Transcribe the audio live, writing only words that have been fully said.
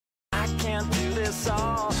this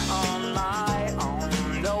all on my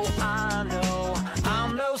own. No, I know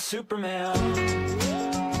I'm no Superman.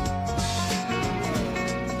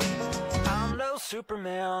 I'm no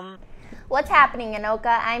Superman. What's happening,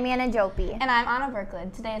 Anoka? I'm Anna Jopi. And I'm Anna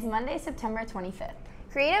Berklid. Today is Monday, September 25th.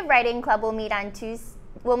 Creative Writing Club will meet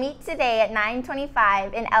today at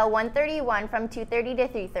 9:25 in L131 from 2:30 to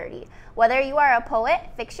 3:30. Whether you are a poet,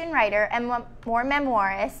 fiction writer, or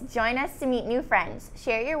memoirist, join us to meet new friends,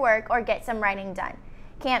 share your work, or get some writing done.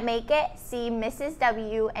 Can't make it? See Mrs.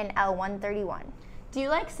 W in L131. Do you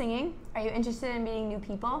like singing? Are you interested in meeting new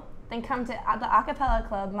people? Then come to the Acapella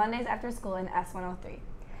Club Mondays after school in S103.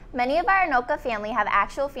 Many of our Anoka family have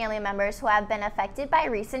actual family members who have been affected by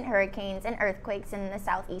recent hurricanes and earthquakes in the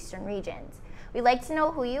southeastern regions. We'd like to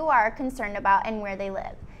know who you are concerned about and where they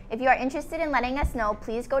live. If you are interested in letting us know,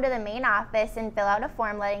 please go to the main office and fill out a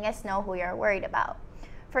form letting us know who you are worried about.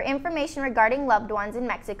 For information regarding loved ones in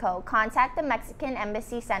Mexico, contact the Mexican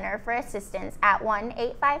Embassy Center for Assistance at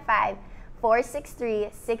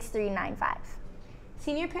 1-855-463-6395.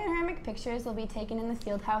 Senior panoramic pictures will be taken in the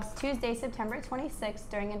field house Tuesday, September 26th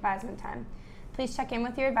during advisement time. Please check in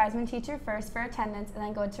with your advisement teacher first for attendance and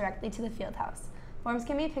then go directly to the field house. Forms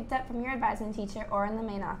can be picked up from your advisement teacher or in the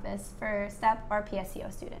main office for Sept or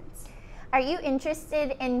PSEO students. Are you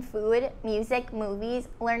interested in food, music, movies,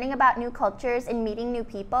 learning about new cultures, and meeting new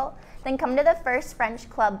people? Then come to the First French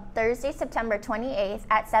Club Thursday, September 28th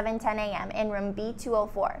at 7:10 a.m. in room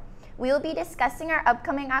B204. We will be discussing our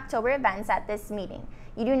upcoming October events at this meeting.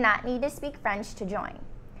 You do not need to speak French to join.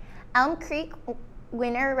 Elm Creek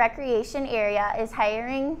Winter Recreation Area is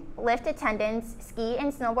hiring lift attendants, ski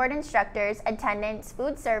and snowboard instructors, attendants,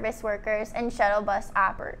 food service workers, and shuttle bus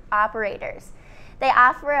operators. They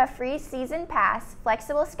offer a free season pass,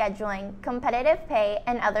 flexible scheduling, competitive pay,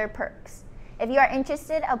 and other perks. If you are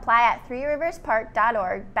interested, apply at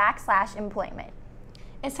threeriverspark.org/employment.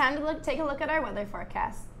 It's time to take a look at our weather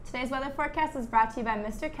forecast. Today's weather forecast is brought to you by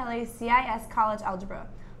Mr. Kelly's CIS College Algebra,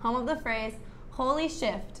 home of the phrase, holy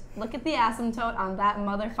shift, look at the asymptote on that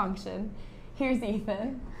mother function. Here's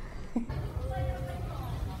Ethan.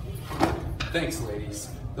 Thanks, ladies.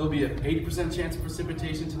 There'll be an 80% chance of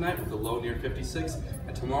precipitation tonight with a low near 56,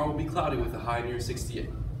 and tomorrow will be cloudy with a high near 68.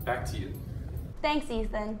 Back to you. Thanks,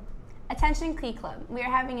 Ethan. Attention Key Club, we are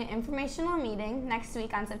having an informational meeting next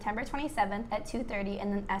week on September 27th at 2:30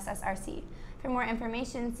 in the SSRC. For more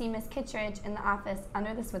information, see Ms. Kittredge in the office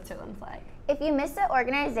under the Switzerland flag. If you missed the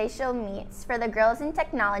organizational meets for the Girls in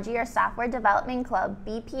Technology or Software Development Club,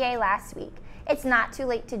 BPA, last week, it's not too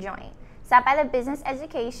late to join. Stop by the Business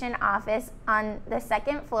Education office on the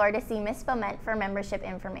second floor to see Ms. Foment for membership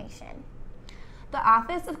information. The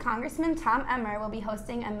office of Congressman Tom Emmer will be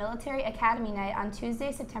hosting a Military Academy Night on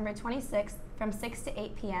Tuesday, September 26th from 6 to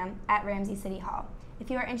 8 p.m. at Ramsey City Hall. If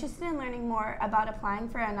you are interested in learning more about applying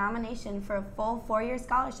for a nomination for a full 4-year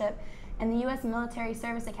scholarship in the U.S. Military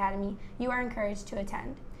Service Academy, you are encouraged to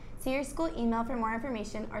attend. See your school email for more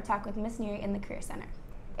information or talk with Ms. Neary in the Career Center.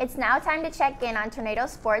 It's now time to check in on Tornado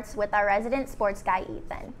Sports with our resident sports guy,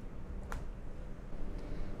 Ethan.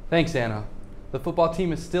 Thanks, Anna. The football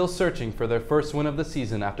team is still searching for their first win of the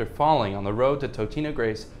season after falling on the road to Totina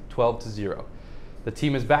Grace 12-0. The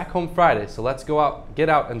team is back home Friday, so let's get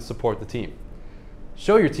out and support the team.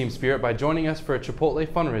 Show your team spirit by joining us for a Chipotle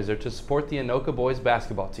fundraiser to support the Anoka boys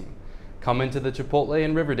basketball team. Come into the Chipotle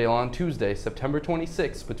in Riverdale on Tuesday, September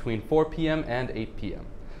 26th between 4 p.m. and 8 p.m.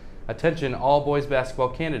 Attention all boys basketball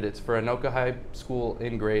candidates for Anoka High School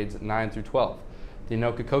in grades 9 through 12. The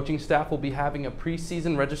Anoka coaching staff will be having a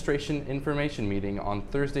preseason registration information meeting on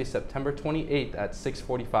Thursday, September 28th at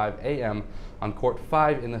 6:45 a.m. on Court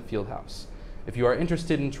 5 in the field house. If you are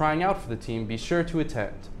interested in trying out for the team, be sure to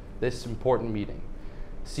attend this important meeting.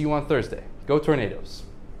 See you on Thursday. Go Tornadoes!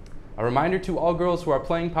 A reminder to all girls who are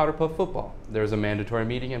playing Powder Puff football. There is a mandatory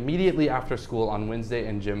meeting immediately after school on Wednesday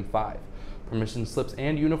in Gym 5. Permission slips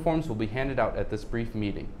and uniforms will be handed out at this brief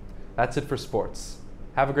meeting. That's it for sports.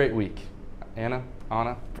 Have a great week. Anna?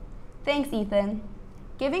 Thanks, Ethan.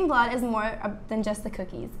 Giving blood is more than just the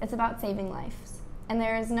cookies. It's about saving lives. And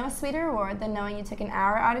there is no sweeter reward than knowing you took an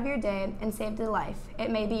hour out of your day and saved a life.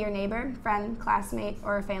 It may be your neighbor, friend, classmate,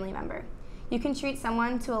 or a family member. You can treat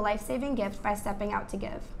someone to a life-saving gift by stepping out to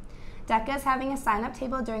give. DECA is having a sign-up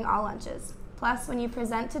table during all lunches. Plus, when you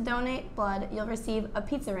present to donate blood, you'll receive a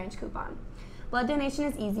Pizza Ranch coupon. Blood donation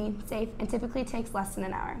is easy, safe, and typically takes less than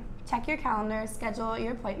an hour. Check your calendar, schedule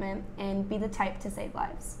your appointment, and be the type to save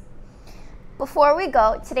lives. Before we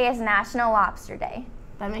go, today is National Lobster Day.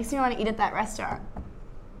 That makes me want to eat at that restaurant.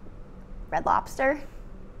 Red Lobster?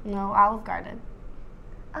 No, Olive Garden.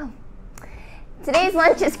 Oh. Today's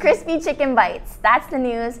lunch is crispy chicken bites. That's the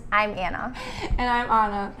news. I'm Anna. And I'm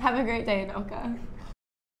Anna. Have a great day, Anoka.